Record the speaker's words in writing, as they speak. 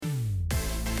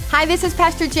Hi, this is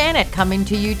Pastor Janet coming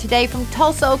to you today from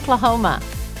Tulsa, Oklahoma.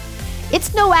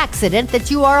 It's no accident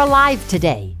that you are alive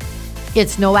today.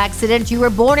 It's no accident you were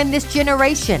born in this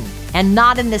generation and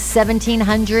not in the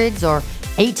 1700s or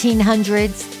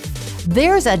 1800s.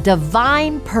 There's a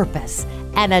divine purpose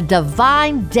and a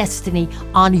divine destiny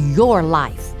on your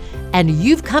life, and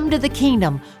you've come to the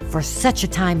kingdom for such a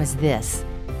time as this.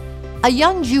 A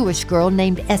young Jewish girl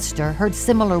named Esther heard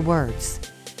similar words.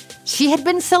 She had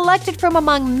been selected from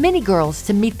among many girls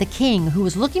to meet the king who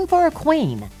was looking for a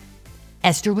queen.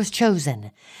 Esther was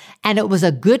chosen, and it was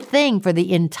a good thing for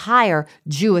the entire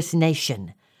Jewish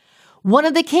nation. One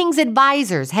of the king's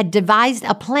advisors had devised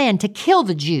a plan to kill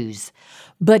the Jews,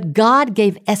 but God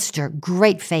gave Esther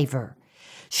great favor.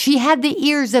 She had the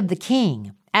ears of the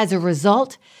king. As a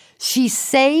result, she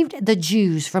saved the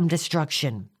Jews from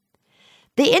destruction.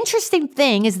 The interesting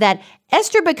thing is that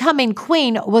Esther becoming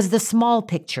queen was the small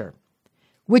picture,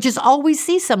 which is all we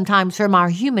see sometimes from our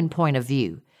human point of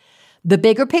view. The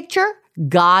bigger picture,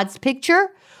 God's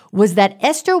picture, was that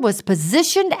Esther was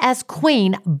positioned as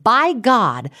queen by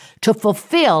God to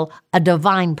fulfill a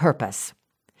divine purpose.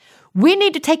 We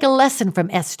need to take a lesson from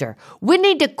Esther. We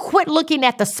need to quit looking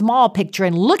at the small picture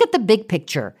and look at the big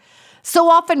picture. So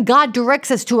often God directs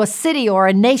us to a city or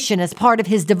a nation as part of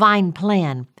his divine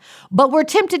plan. But we're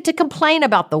tempted to complain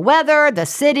about the weather, the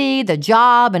city, the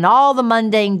job, and all the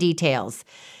mundane details.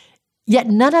 Yet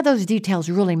none of those details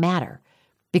really matter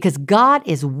because God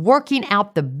is working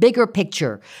out the bigger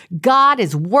picture. God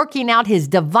is working out his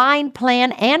divine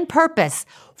plan and purpose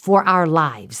for our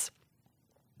lives.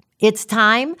 It's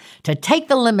time to take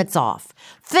the limits off.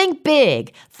 Think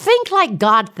big. Think like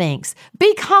God thinks.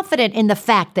 Be confident in the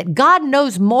fact that God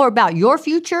knows more about your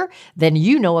future than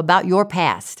you know about your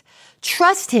past.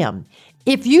 Trust him.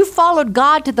 If you followed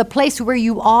God to the place where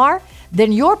you are,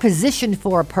 then you're positioned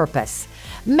for a purpose.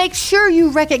 Make sure you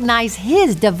recognize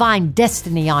his divine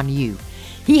destiny on you.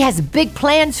 He has big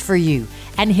plans for you,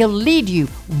 and he'll lead you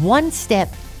one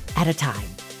step at a time.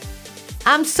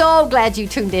 I'm so glad you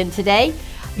tuned in today.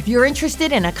 If you're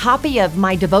interested in a copy of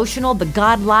my devotional, The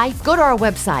God Life, go to our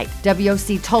website,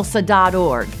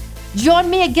 woctulsa.org. Join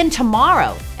me again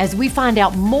tomorrow as we find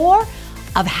out more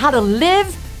of how to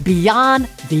live beyond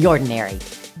the ordinary.